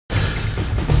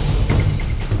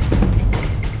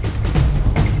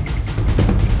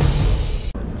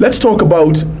let's talk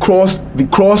about the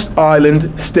Cross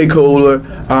Island stakeholder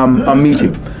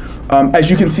meeting. As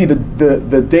you can see,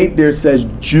 the date there says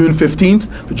June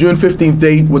 15th. The June 15th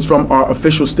date was from our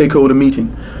official stakeholder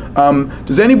meeting.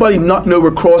 Does anybody not know where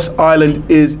Cross Island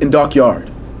is in Dockyard?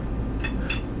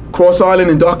 Cross Island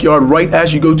and Dockyard, right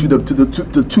as you go to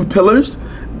the two pillars,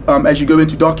 as you go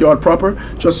into Dockyard proper,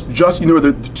 just you know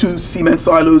where the two cement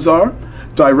silos are,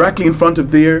 directly in front of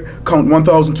there, count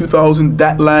 1,000, 2,000,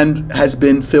 that land has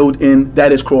been filled in.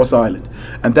 That is Cross Island.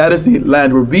 And that is the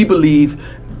land where we believe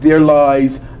there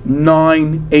lies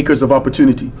 9 acres of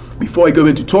opportunity. Before I go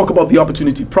into talk about the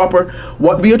opportunity proper,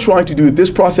 what we are trying to do with this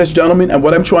process, gentlemen, and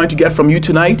what I'm trying to get from you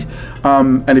tonight,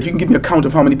 and if you can give me a count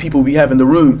of how many people we have in the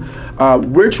room,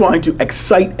 we're trying to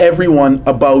excite everyone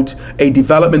about a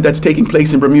development that's taking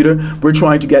place in Bermuda. We're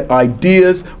trying to get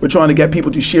ideas. We're trying to get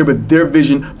people to share with their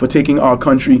vision for taking our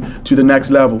country to the next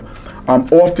level.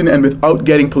 Often, and without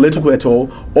getting political at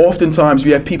all, oftentimes we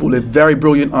have people with very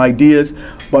brilliant ideas,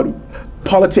 but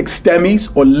politics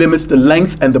stymies or limits the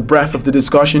length and the breadth of the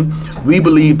discussion. We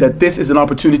believe that this is an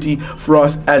opportunity for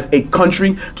us as a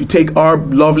country to take our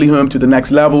lovely home to the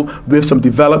next level with some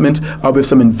development, with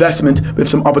some investment, with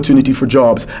some opportunity for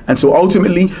jobs. And so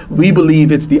ultimately, we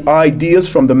believe it's the ideas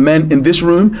from the men in this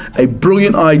room, a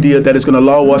brilliant idea that is going to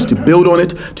allow us to build on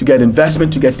it, to get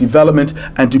investment, to get development,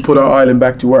 and to put our island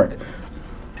back to work.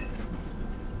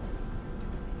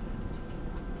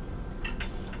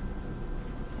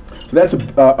 So that's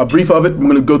a brief of it. I'm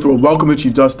going to go through a welcome, which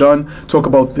you've just done, talk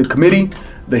about the committee,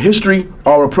 the history,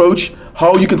 our approach,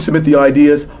 how you can submit the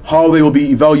ideas, how they will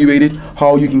be evaluated,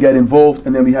 how you can get involved,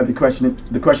 and then we have the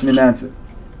question and answer.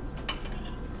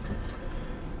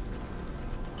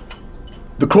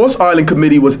 The Cross Island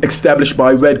Committee was established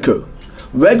by REDCO.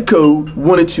 REDCO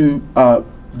wanted to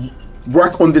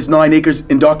work on this 9 acres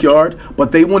in Dockyard,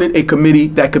 but they wanted a committee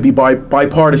that could be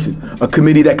bipartisan, a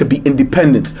committee that could be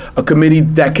independent, a committee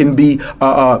that can be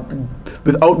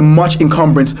without much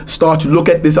encumbrance, start to look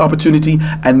at this opportunity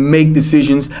and make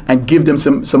decisions and give them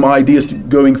some ideas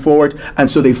going forward.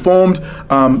 And so they formed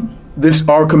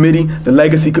our committee,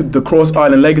 the Cross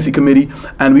Island Legacy Committee,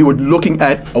 and we were looking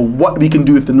at what we can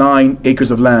do with the 9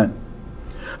 acres of land.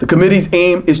 The committee's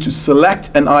aim is to select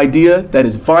an idea that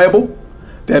is viable,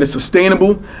 that is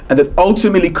sustainable, and that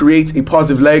ultimately creates a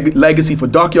positive legacy for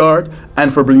Dockyard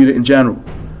and for Bermuda in general.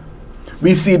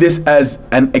 We see this as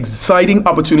an exciting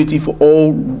opportunity for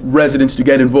all residents to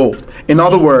get involved. In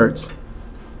other words,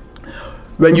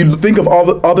 when you think of all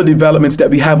the other developments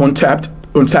that we have on tap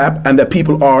and that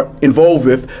people are involved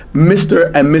with,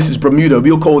 Mr. and Mrs. Bermuda,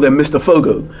 we'll call them Mr.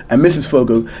 Fogo and Mrs.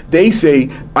 Fogo, they say,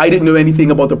 I didn't know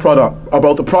anything about the product,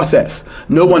 about the process.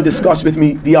 No one discussed with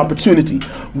me the opportunity.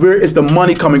 Where is the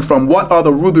money coming from? What are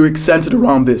the rubrics centered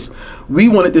around this? We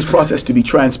wanted this process to be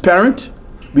transparent.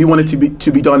 We wanted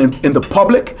to be done in the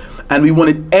public, and we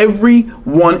wanted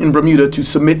everyone in Bermuda to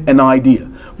submit an idea.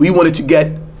 We wanted to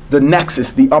get the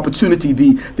nexus, the opportunity,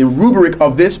 the rubric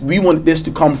of this. We want this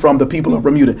to come from the people of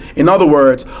Bermuda. In other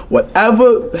words,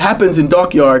 whatever happens in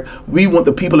Dockyard, we want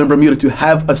the people in Bermuda to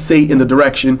have a say in the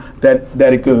direction that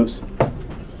it goes.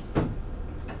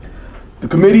 The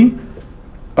committee,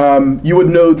 you would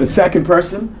know the second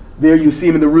person. There you see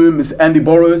him in the room, Mr. Andy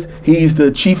Burrows. He's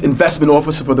the Chief Investment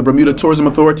Officer for the Bermuda Tourism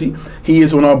Authority. He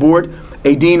is on our board.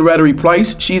 Adine Reddery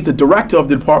Price, she's the Director of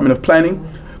the Department of Planning.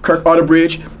 Kirk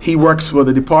Otterbridge, he works for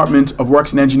the Department of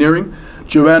Works and Engineering.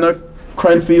 Joanna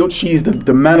Cranfield, she's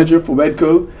the manager for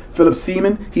REDCO. Philip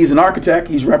Seaman, he's an architect.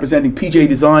 He's representing PJ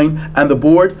Design and the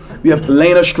board. We have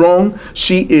Elena Strong.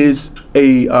 She is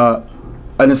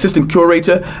an assistant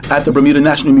curator at the Bermuda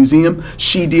National Museum.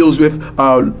 She deals with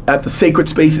at the sacred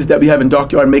spaces that we have in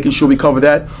Dockyard, making sure we cover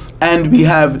that. And we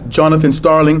have Jonathan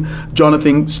Starling.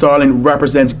 Jonathan Starling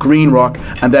represents Green Rock,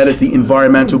 and that is the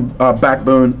environmental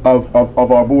backbone of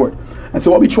our board. And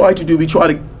so what we try to do,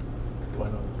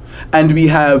 and we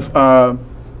have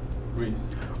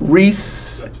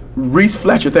Reese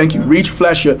Fletcher, thank you. Reese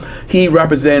Fletcher, he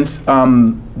represents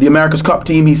the America's Cup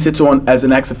team. He sits on as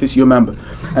an ex officio member.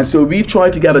 And so we've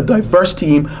tried to get a diverse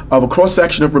team of a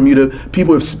cross-section of Bermuda,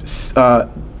 people with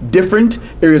different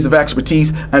areas of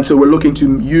expertise, and so we're looking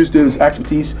to use those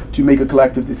expertise to make a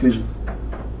collective decision.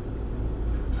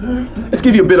 Let's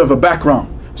give you a bit of a background.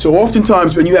 So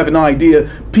oftentimes when you have an idea,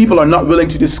 people are not willing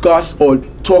to discuss or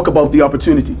talk about the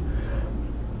opportunity.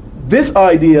 This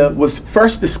idea was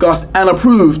first discussed and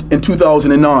approved in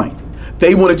 2009.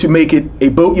 They wanted to make it a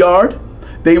boatyard,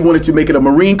 they wanted to make it a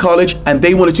marine college, and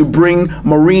they wanted to bring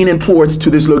marine and ports to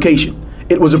this location.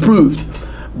 It was approved.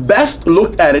 Best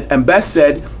looked at it and Best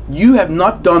said, you have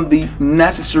not done the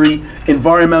necessary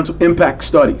environmental impact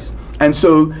studies. And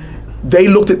so they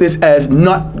looked at this as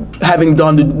not having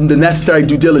done the necessary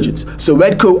due diligence. So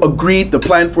Redco agreed the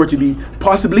plan for it to be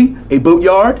possibly a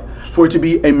boatyard, for it to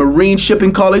be a marine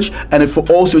shipping college, and for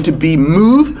also to be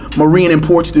move marine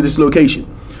imports to this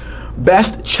location.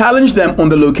 Best challenged them on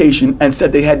the location and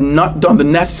said they had not done the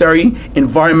necessary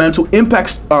environmental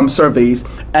impact surveys,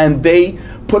 and they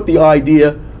put the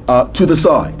idea to the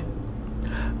side.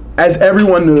 As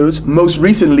everyone knows, most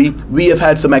recently we have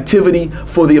had some activity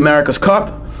for the America's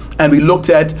Cup, and we looked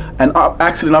at an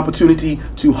accident opportunity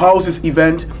to house this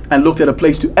event and looked at a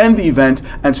place to end the event,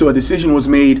 and so a decision was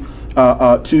made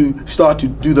to start to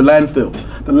do the landfill.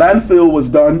 The landfill was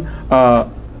done,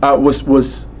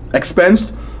 was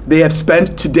expensed. They have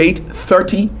spent to date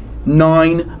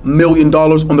 $39 million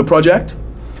on the project.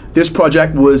 This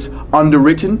project was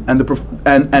underwritten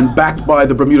and backed by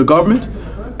the Bermuda government,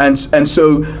 and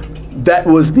so that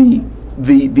was the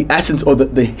essence or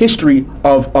the history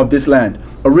of this land.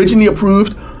 Originally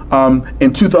approved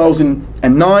in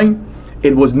 2009.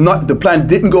 It was not, the plan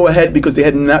didn't go ahead because they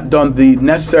had not done the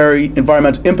necessary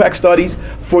environmental impact studies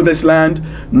for this land.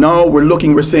 Now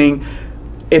we're saying,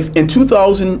 if in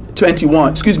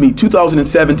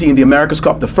 2017, the America's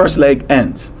Cup, the first leg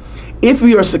ends, if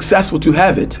we are successful to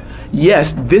have it,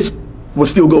 yes, this will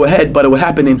still go ahead, but it would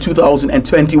happen in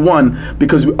 2021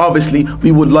 because obviously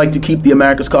we would like to keep the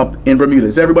America's Cup in Bermuda.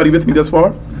 Is everybody with me thus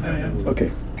far?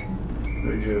 Okay.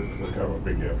 Big if, look how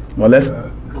big if. Well, let's.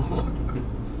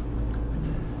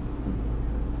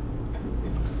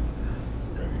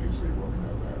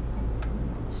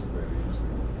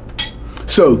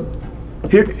 So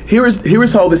here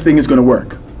is how this thing is going to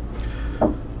work.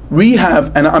 We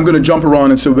have, and I'm going to jump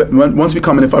around, and so once we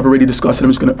come in, if I've already discussed it,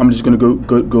 I'm just going to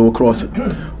go across it.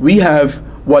 We have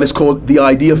what is called the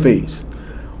idea phase.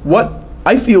 What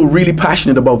I feel really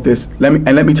passionate about this, let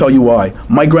me tell you why.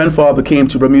 My grandfather came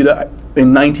to Bermuda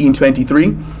in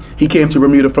 1923. He came to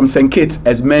Bermuda from St. Kitts,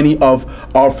 as many of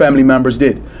our family members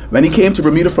did. When he came to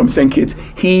Bermuda from St. Kitts,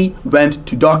 he went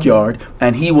to Dockyard,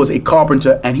 and he was a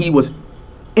carpenter, and he was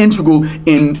integral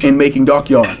in making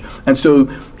Dockyard. And so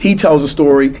he tells a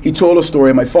story, he told a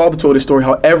story, my father told a story,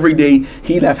 how every day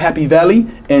he left Happy Valley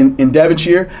in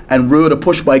Devonshire and rode a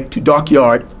push bike to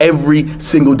Dockyard every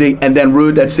single day, and then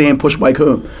rode that same push bike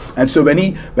home. And so when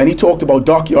he talked about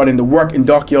Dockyard and the work in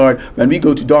Dockyard, when we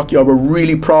go to Dockyard, we're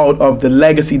really proud of the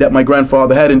legacy that my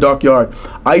grandfather had in Dockyard.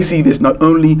 I see this not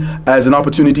only as an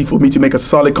opportunity for me to make a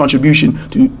solid contribution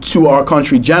to our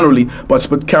country generally,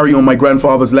 but carry on my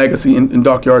grandfather's legacy in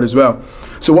Dockyard as well.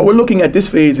 So what we're looking at this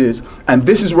phase is, and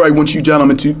this is where I want you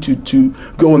gentlemen to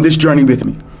go on this journey with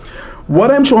me.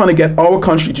 What I'm trying to get our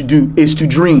country to do is to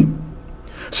dream.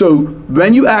 So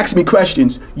when you ask me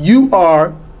questions, you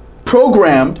are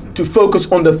programmed to focus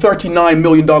on the $39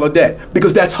 million debt,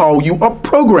 because that's how you are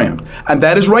programmed, and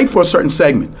that is right for a certain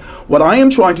segment. What I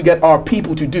am trying to get our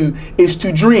people to do is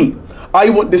to dream. I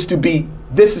want this to be,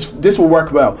 this will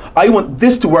work well. I want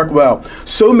this to work well.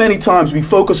 So many times we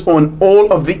focus on all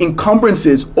of the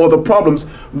encumbrances or the problems.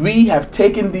 We have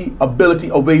taken the ability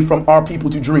away from our people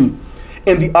to dream.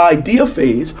 In the idea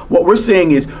phase, what we're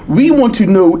saying is, we want to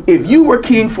know, if you were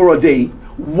king for a day,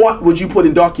 what would you put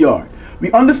in Dockyard?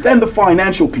 We understand the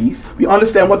financial piece. We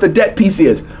understand what the debt piece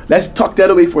is. Let's tuck that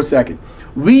away for a second.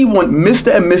 We want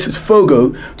Mr. and Mrs.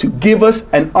 Fogo to give us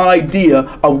an idea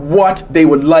of what they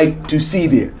would like to see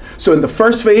there. So in the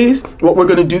first phase, what we're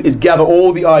going to do is gather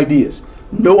all the ideas.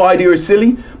 No idea is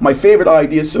silly. My favorite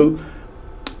idea, so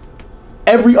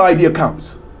every idea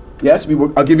counts. Yes,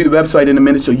 I'll give you the website in a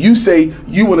minute. So you say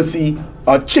you want to see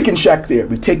a chicken shack there.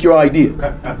 We take your idea.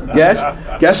 Yes?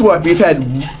 Guess what? We've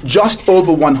had just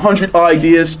over 100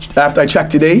 ideas after I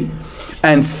checked today,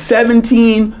 and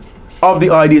 17 of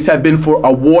the ideas have been for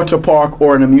a water park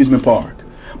or an amusement park.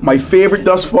 My favorite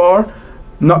thus far,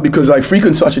 not because I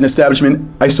frequent such an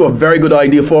establishment, I saw a very good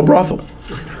idea for a brothel.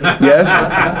 Yes?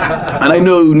 And I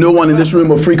know no one in this room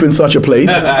will frequent such a place,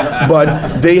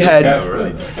 but they had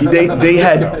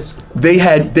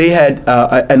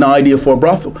an idea for a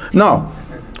brothel. Now,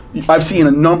 I've seen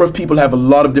a number of people have a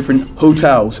lot of different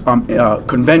hotels,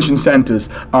 convention centers,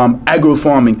 agro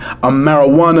farming, a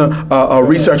marijuana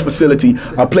research facility,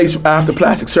 a place after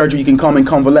plastic surgery you can come and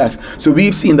convalesce. So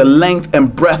we've seen the length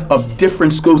and breadth of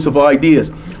different scopes of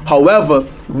ideas. However,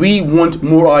 we want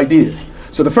more ideas.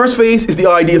 So the first phase is the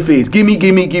idea phase.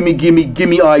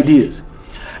 Gimme ideas.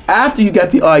 After you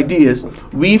get the ideas,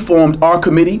 we formed our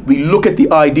committee. We look at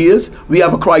the ideas. We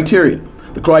have a criteria.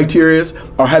 The criteria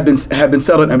have been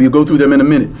settled, and we'll go through them in a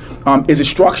minute. Is it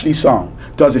structurally sound?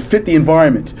 Does it fit the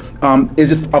environment?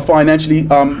 Is it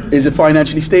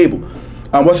financially stable?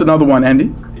 What's another one,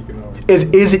 Andy?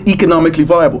 Is it economically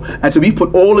viable? And so we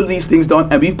put all of these things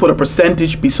down, and we put a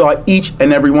percentage beside each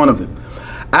and every one of them.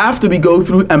 After we go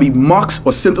through and we mux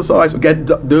or synthesize or get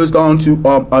those down to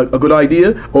a good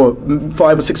idea, or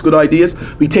 5 or 6 good ideas,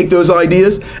 we take those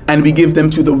ideas and we give them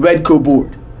to the Redco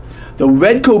board. The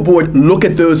Redco board look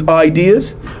at those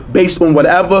ideas based on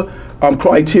whatever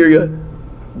criteria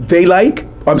they like.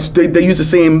 They use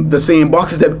the same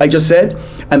boxes that I just said,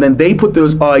 and then they put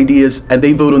those ideas and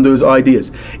they vote on those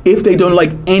ideas. If they don't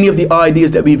like any of the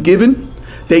ideas that we've given,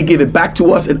 they give it back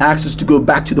to us and ask us to go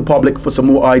back to the public for some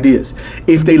more ideas.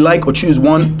 If they like or choose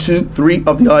 1, 2, 3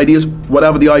 of the ideas,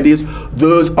 whatever the ideas,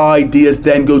 those ideas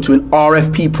then go to an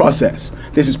RFP process.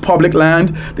 This is public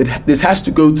land. This has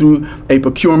to go through a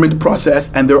procurement process,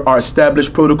 and there are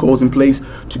established protocols in place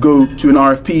to go to an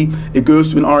RFP. It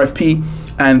goes to an RFP,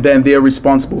 and then they're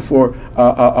responsible for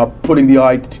putting the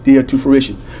idea to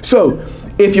fruition. So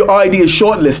if your idea is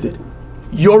shortlisted,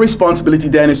 your responsibility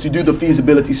then is to do the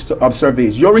feasibility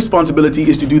surveys. Your responsibility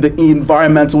is to do the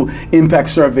environmental impact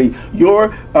survey.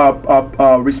 Your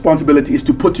responsibility is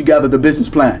to put together the business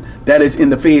plan. That is in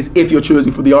the phase if you're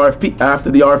choosing for the RFP, after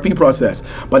the RFP process.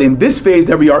 But in this phase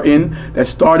that we are in, that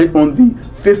started on the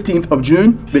 15th of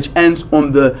June, which ends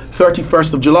on the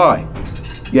 31st of July,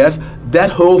 yes, that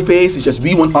whole phase is just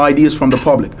we want ideas from the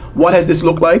public. What has this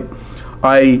looked like?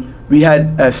 We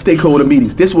had stakeholder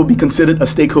meetings. This will be considered a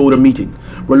stakeholder meeting.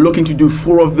 We're looking to do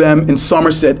 4 of them in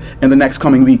Somerset in the next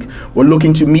coming week. We're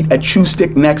looking to meet at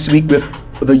Chewstick next week with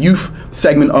the youth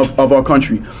segment of our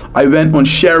country. I went on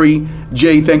Sherry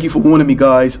J, thank you for warning me,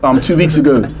 guys, 2 weeks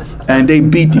ago, and they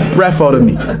beat the breath out of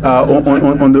me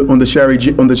on the Sherry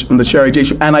J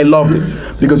show, and I loved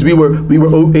it because we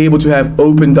were able to have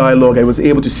open dialogue. I was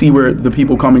able to see where the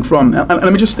people coming from. And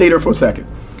let me just stay there for a second.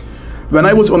 When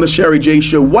I was on the Sherry J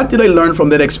show, what did I learn from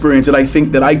that experience that I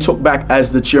think that I took back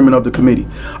as the chairman of the committee?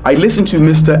 I listened to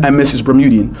Mr. and Mrs.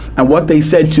 Bermudian, and what they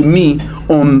said to me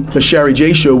on the Sherry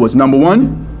J show was, number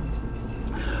 1,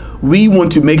 we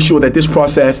want to make sure that this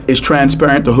process is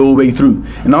transparent the whole way through.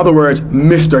 In other words,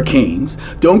 Mr. Caines,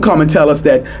 don't come and tell us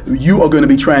that you are going to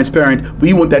be transparent.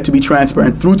 We want that to be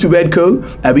transparent through to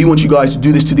Redco, and we want you guys to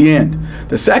do this to the end.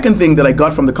 The second thing that I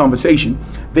got from the conversation,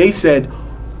 they said,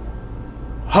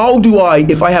 how do I,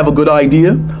 if I have a good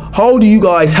idea, how do you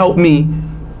guys help me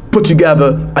put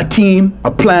together a team, a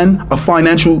plan, a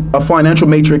financial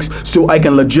matrix so I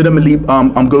can legitimately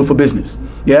go for business?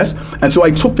 Yes? And so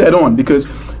I took that on, because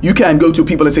you can't go to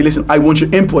people and say, listen, I want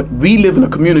your input. We live in a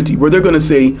community where they're going to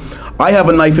say, I have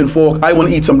a knife and fork, I want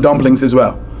to eat some dumplings as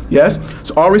well. Yes?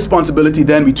 So our responsibility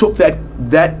then, we took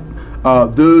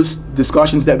those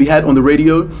discussions that we had on the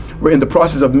radio. We're in the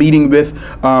process of meeting with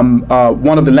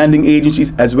one of the lending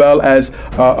agencies, as well as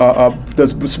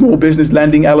the small business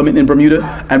lending element in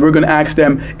Bermuda, and we're going to ask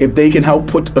them if they can help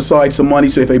put aside some money.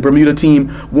 So if a Bermuda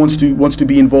team wants to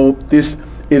be involved, this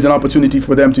is an opportunity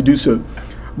for them to do so.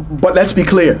 But let's be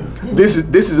clear, this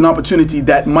is an opportunity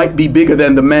that might be bigger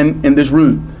than the men in this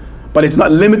room, but it's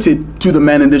not limited to the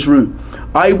men in this room.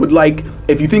 I would like,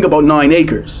 if you think about 9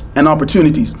 acres and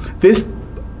opportunities, this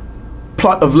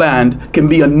plot of land can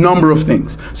be a number of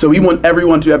things. So we want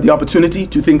everyone to have the opportunity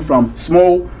to think from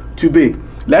small to big.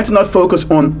 Let's not focus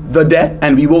on the debt,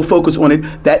 and we will focus on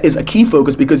it. That is a key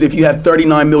focus, because if you have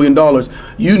 $39 million,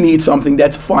 you need something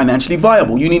that's financially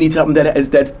viable. You need something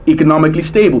that's economically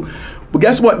stable. But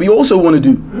guess what we also want to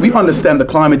do? We understand the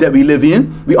climate that we live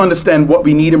in. We understand what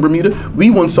we need in Bermuda.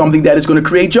 We want something that is going to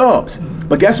create jobs.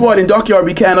 But guess what? In Dockyard,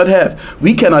 we cannot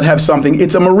have something.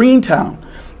 It's a marine town.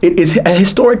 It is a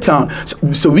historic town.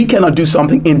 So we cannot do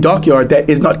something in Dockyard that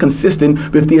is not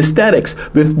consistent with the aesthetics,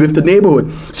 with the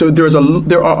neighborhood. So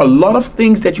there are a lot of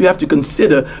things that you have to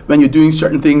consider when you're doing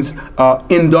certain things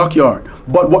in Dockyard.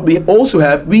 But what we also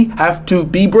have, we have to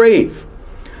be brave.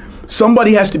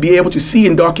 Somebody has to be able to see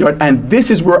in Dockyard, and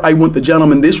this is where I want the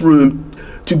gentleman in this room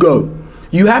to go.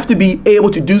 You have to be able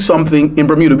to do something in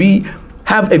Bermuda. We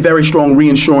have a very strong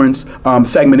reinsurance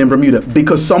segment in Bermuda,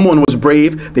 because someone was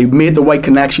brave, they made the right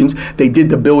connections, they did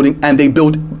the building, and they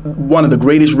built one of the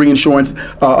greatest reinsurance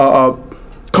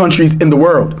countries in the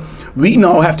world. We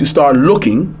now have to start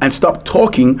looking and stop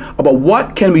talking about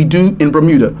what can we do in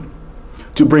Bermuda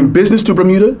to bring business to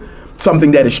Bermuda,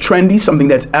 something that is trendy, something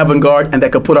that's avant-garde, and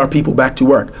that could put our people back to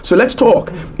work. So let's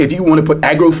talk. If you want to put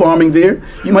agro farming there,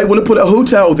 you might want to put a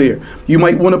hotel there. You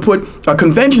might want to put a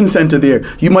convention center there.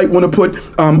 You might want to put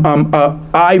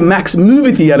IMAX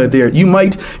movie theater there. You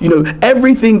might,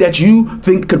 everything that you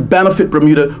think could benefit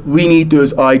Bermuda, we need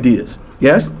those ideas.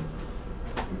 Yes?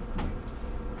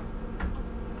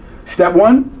 Step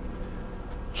 1,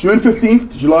 June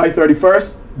 15th to July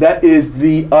 31st. That is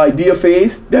the idea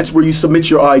phase. That's where you submit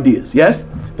your ideas, yes?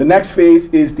 The next phase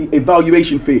is the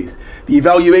evaluation phase. The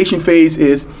evaluation phase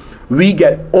is we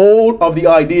get all of the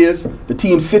ideas. The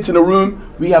team sits in a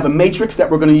room. We have a matrix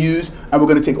that we're going to use, and we're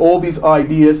going to take all these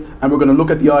ideas, and we're going to look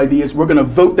at the ideas. We're going to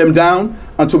vote them down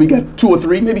until we get 2 or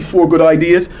 3, maybe 4 good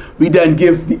ideas. We then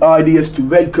give the ideas to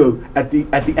Redco at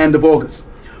the end of August.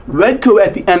 Redco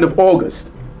at the end of August,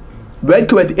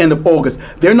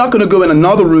 they're not going to go in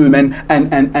another room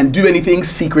and do anything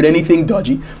secret, anything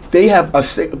dodgy. They have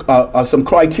some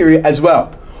criteria as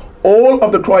well. All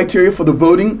of the criteria for the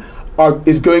voting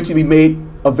is going to be made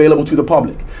available to the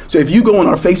public. So if you go on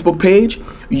our Facebook page,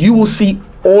 you will see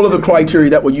all of the criteria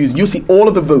that were used. You'll see all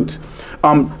of the votes.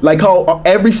 Like how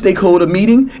every stakeholder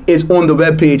meeting is on the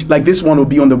web page, like this one will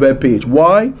be on the web page.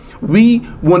 Why? We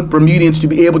want Bermudians to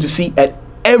be able to see at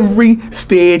every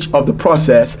stage of the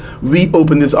process, we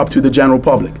open this up to the general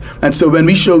public. And so when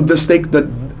we show the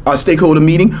stakeholder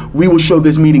meeting, we will show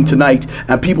this meeting tonight,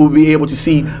 and people will be able to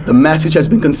see the message has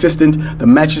been consistent, the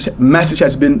message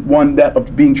has been one that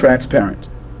of being transparent.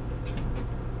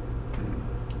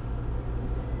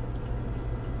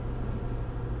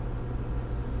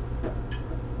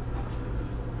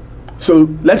 So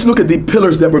let's look at the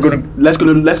pillars that we're going to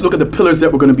let's look at the pillars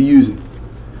that we're going to be using.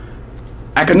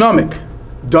 Economic.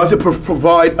 Does it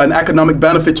provide an economic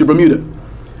benefit to Bermuda?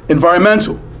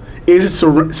 Environmental. Is it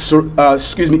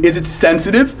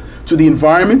sensitive to the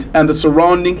environment and the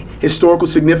surrounding historical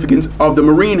significance of the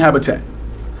marine habitat?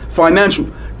 Financial.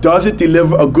 Does it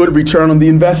deliver a good return on the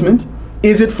investment?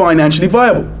 Is it financially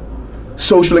viable?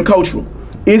 Social and cultural.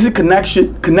 Is it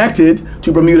connected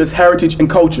to Bermuda's heritage and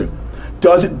culture?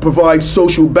 Does it provide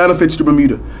social benefits to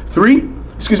Bermuda?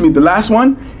 The last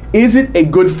one, is it a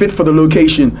good fit for the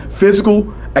location,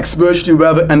 physical, exposure to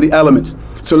weather, and the elements?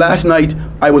 So last night,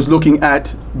 I was looking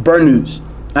at Burn News,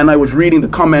 and I was reading the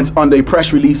comments on the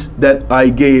press release that I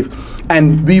gave,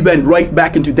 and we went right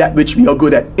back into that which we are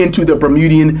good at, into the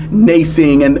Bermudian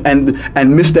naysaying and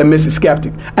Mr. and Mrs.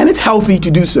 Skeptic. And it's healthy to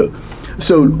do so.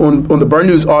 So on the Burn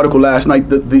News article last night,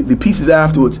 the pieces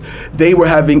afterwards, they were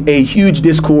having a huge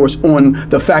discourse on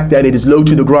the fact that it is low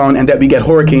to the ground and that we get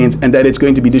hurricanes and that it's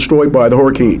going to be destroyed by the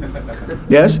hurricane.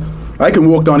 Yes? I can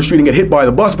walk down the street and get hit by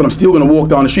the bus, but I'm still going to walk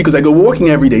down the street because I go walking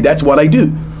every day. That's what I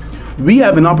do. We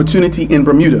have an opportunity in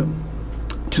Bermuda,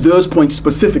 to those points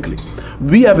specifically,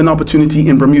 we have an opportunity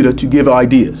in Bermuda to give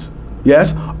ideas.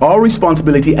 Yes? Our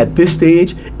responsibility at this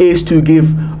stage is to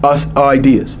give us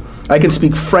ideas. I can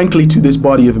speak frankly to this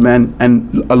body of men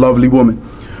and a lovely woman.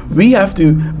 We have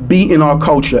to be in our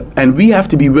culture, and we have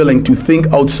to be willing to think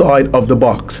outside of the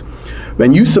box.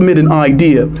 When you submit an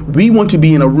idea, we want to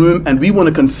be in a room and we want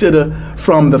to consider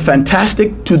from the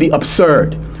fantastic to the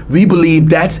absurd. We believe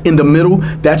that's in the middle,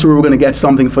 that's where we're going to get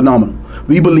something phenomenal.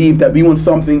 We believe that we want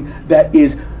something that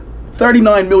is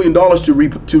 $39 million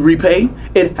to repay.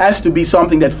 It has to be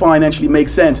something that financially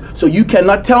makes sense. So you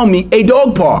cannot tell me a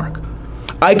dog park.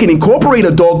 I can incorporate a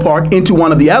dog park into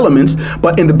one of the elements,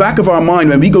 but in the back of our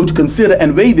mind, when we go to consider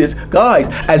and weigh this, guys,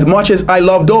 as much as I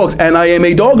love dogs and I am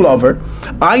a dog lover,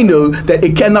 I know that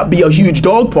it cannot be a huge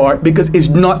dog park because it's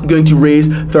not going to raise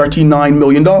 $39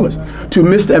 million. To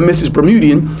Mr. and Mrs.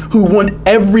 Bermudian, who want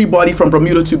everybody from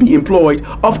Bermuda to be employed,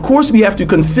 of course we have to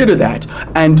consider that.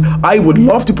 And I would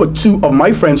love to put 2 of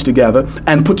my friends together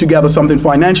and put together something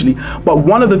financially. But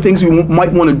one of the things we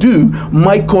might want to do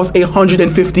might cost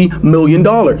 $150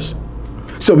 million.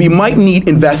 So we might need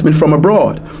investment from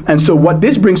abroad. And so what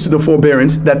this brings to the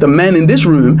forbearance that the men in this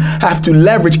room have to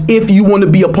leverage, if you want to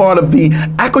be a part of the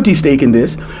equity stake in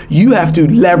this, you have to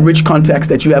leverage contacts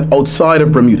that you have outside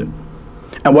of Bermuda.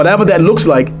 And whatever that looks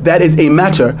like, that is a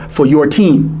matter for your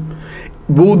team.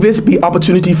 Will this be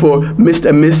opportunity for Mr.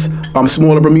 and Miss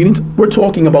smaller Bermudians? We're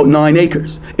talking about 9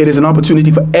 acres. It is an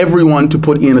opportunity for everyone to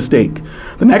put in a stake.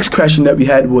 The next question that we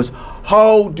had was,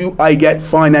 how do I get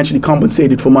financially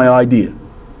compensated for my idea?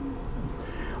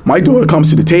 My daughter comes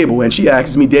to the table and she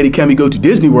asks me, Daddy, can we go to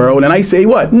Disney World? And I say,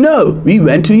 what? No, we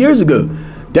went 2 years ago.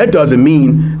 That doesn't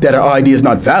mean that her idea is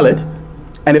not valid.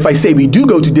 And if I say we do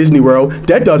go to Disney World,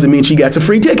 that doesn't mean she gets a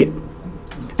free ticket.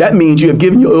 That means you have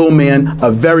given your old man a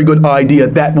very good idea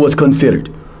that was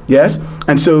considered. Yes?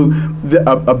 And so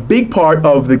a big part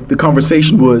of the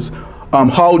conversation was,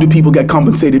 how do people get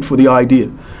compensated for the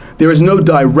idea? There is no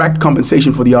direct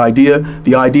compensation for the idea.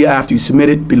 The idea, after you submit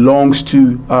it, belongs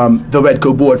to the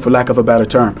Redco board, for lack of a better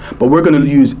term. But we're going to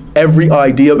use every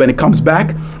idea when it comes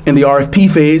back in the RFP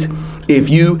phase. If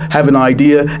you have an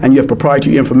idea and you have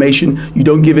proprietary information, you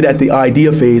don't give it at the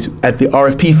idea phase. At the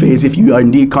RFP phase, if you are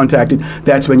indeed contacted,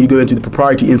 that's when you go into the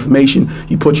proprietary information.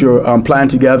 You put your plan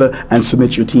together and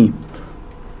submit your team.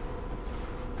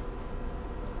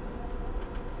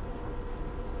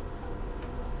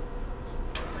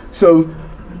 So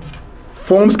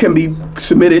forms can be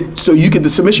submitted, so the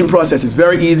submission process is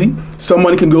very easy.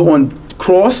 Someone can go on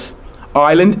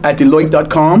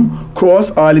crossisland@deloitte.com,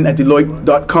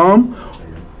 crossisland@deloitte.com,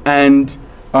 and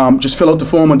just fill out the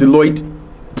form on Deloitte,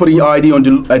 put your ID on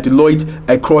at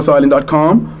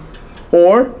deloitte@crossisland.com,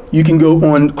 or you can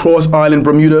go on Cross Island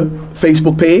Bermuda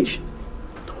Facebook page,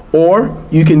 or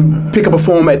you can pick up a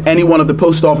form at any one of the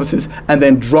post offices and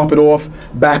then drop it off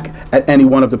back at any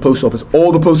one of the post offices.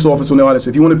 All the post offices on the island. So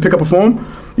if you want to pick up a form,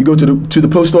 you go to the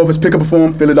post office, pick up a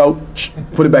form, fill it out,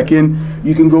 put it back in.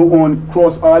 You can go on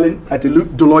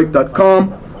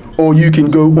crossisland@deloitte.com, or you can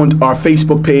go on our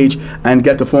Facebook page and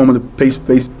get the form on the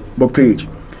Facebook page.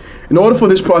 In order for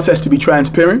this process to be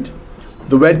transparent,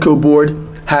 the Redco board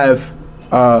have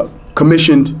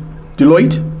commissioned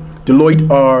Deloitte. Deloitte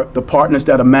are the partners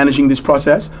that are managing this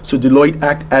process. So Deloitte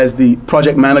act as the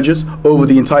project managers over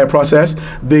the entire process.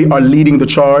 They are leading the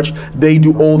charge. They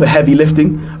do all the heavy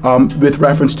lifting with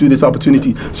reference to this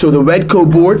opportunity. So the Redco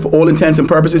board, for all intents and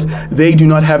purposes, they do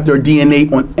not have their DNA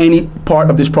on any part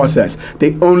of this process.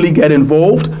 They only get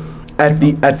involved at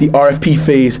the RFP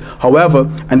phase. However,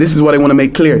 and this is what I want to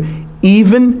make clear,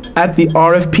 even at the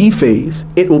RFP phase,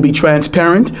 it will be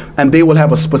transparent, and they will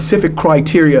have a specific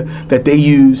criteria that they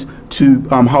use to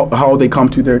how they come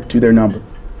to their number.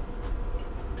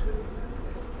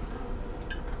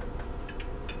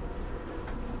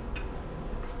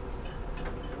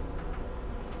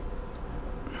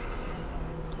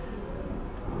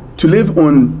 To live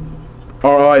on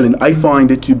our island, I find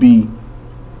it to be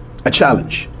a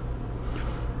challenge,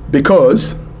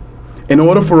 because in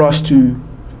order for us to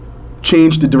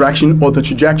change the direction or the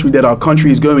trajectory that our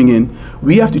country is going in,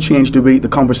 we have to change the way the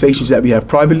conversations that we have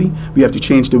privately, we have to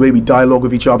change the way we dialogue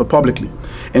with each other publicly.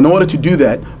 In order to do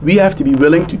that, we have to be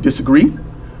willing to disagree,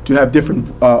 to have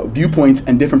different viewpoints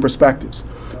and different perspectives.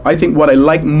 I think what I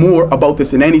like more about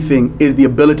this than anything is the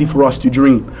ability for us to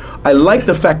dream. I like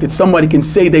the fact that somebody can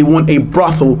say they want a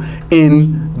brothel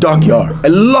in Dockyard. I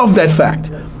love that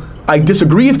fact. I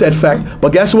disagree with that fact,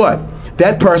 but guess what?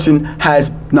 That person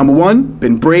has, number one,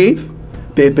 been brave,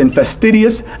 they've been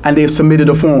fastidious, and they've submitted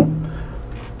a form.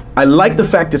 I like the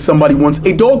fact that somebody wants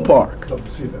a dog park.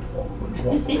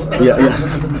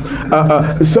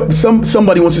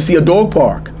 Somebody wants to see a dog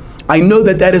park. I know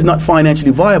that that is not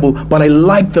financially viable, but I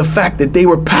like the fact that they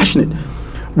were passionate.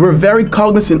 We're very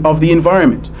cognizant of the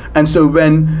environment. And so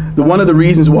one of the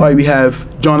reasons why we have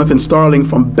Jonathan Starling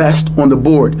from BEST on the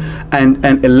board and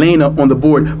Elena on the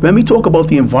board, when we talk about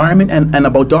the environment and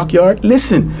about Dockyard,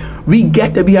 listen, we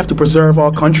get that we have to preserve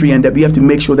our country and that we have to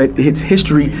make sure that its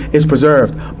history is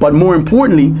preserved. But more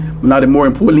importantly,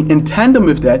 in tandem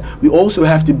with that, we also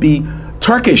have to be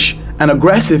Turkish and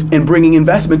aggressive in bringing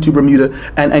investment to Bermuda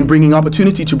and bringing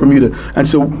opportunity to Bermuda. And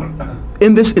so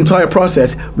in this entire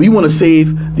process, we want to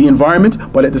save the environment,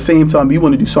 but at the same time, we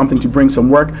want to do something to bring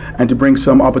some work and to bring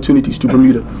some opportunities to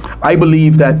Bermuda. I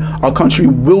believe that our country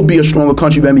will be a stronger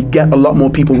country when we get a lot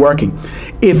more people working.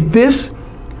 If this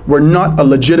were not a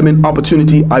legitimate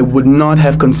opportunity, I would not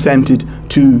have consented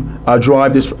to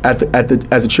drive this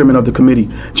as a chairman of the committee.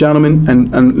 Gentlemen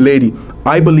and lady,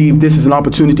 I believe this is an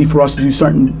opportunity for us to do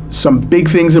some big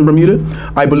things in Bermuda.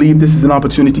 I believe this is an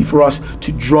opportunity for us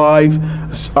to drive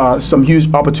some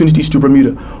huge opportunities to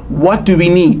Bermuda. What do we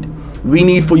need? We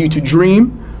need for you to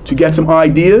dream, to get some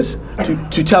ideas,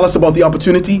 to tell us about the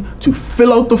opportunity, to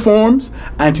fill out the forms,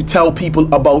 and to tell people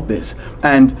about this.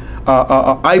 And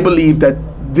I believe that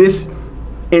this,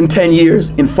 in 10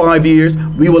 years, in 5 years,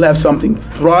 we will have something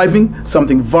thriving,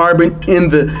 something vibrant in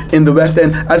the West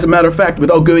End. As a matter of fact,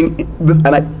 without going, and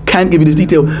I can't give you this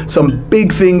detail, some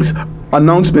big things,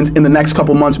 announcements in the next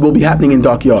couple months will be happening in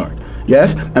Dockyard.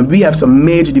 Yes, and we have some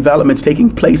major developments taking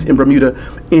place in Bermuda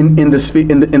in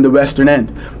the Western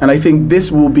End, and I think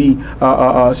this will be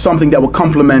something that will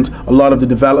complement a lot of the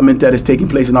development that is taking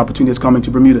place and opportunities coming to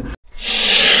Bermuda.